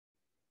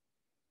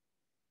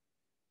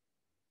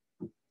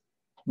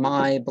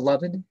My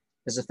beloved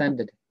is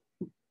offended.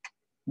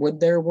 Would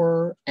there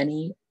were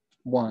any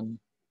one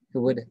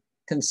who would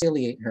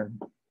conciliate her.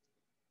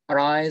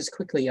 Arise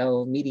quickly,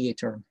 O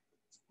mediator,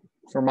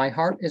 for my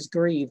heart is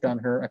grieved on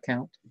her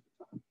account.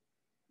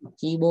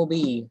 He will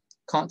be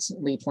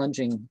constantly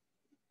plunging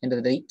into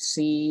the deep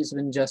seas of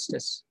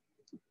injustice,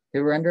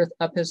 who rendereth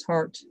up his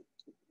heart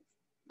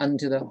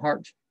unto the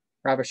heart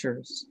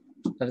ravishers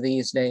of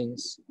these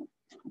days.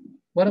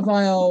 What a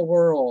vile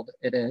world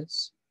it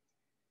is!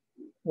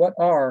 What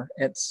are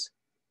its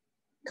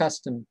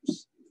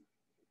customs?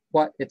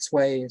 What its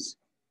ways?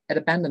 It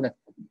abandoneth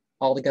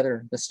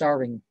altogether the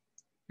starving,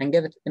 and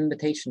giveth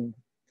invitation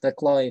to the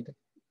cloyed.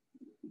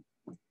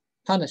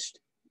 Punished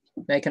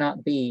they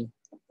cannot be,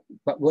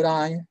 but would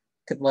I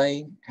could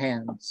lay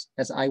hands,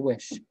 as I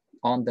wish,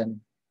 on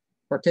them.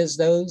 For 'tis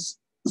those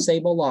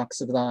sable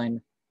locks of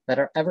thine that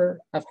are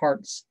ever of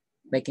hearts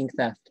making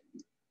theft.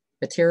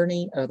 The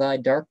tyranny of thy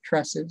dark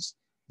tresses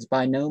is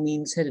by no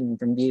means hidden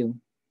from view.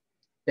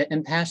 The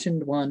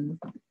impassioned one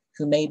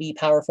who may be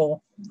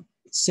powerful,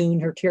 soon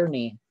her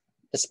tyranny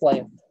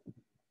displayeth.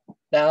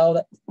 Thou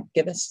that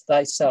givest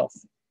thyself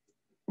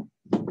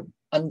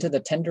unto the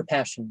tender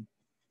passion,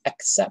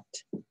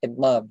 accept in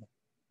love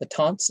the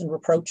taunts and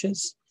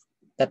reproaches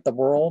that the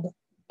world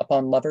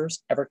upon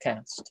lovers ever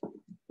cast.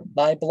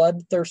 Thy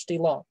bloodthirsty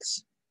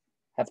locks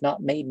have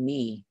not made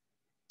me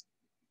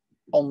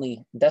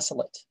only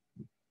desolate,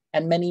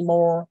 and many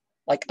more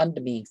like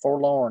unto me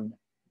forlorn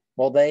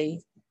will they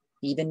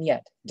even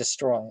yet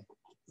destroy.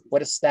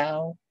 Wouldst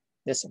thou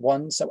this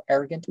one so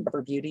arrogant of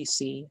her beauty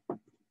see?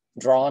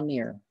 Draw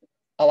near,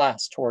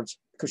 alas, towards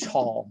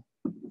KHUSHʿÂL,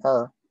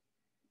 her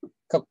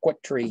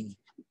coquetry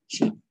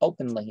she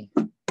openly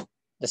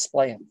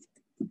displayeth.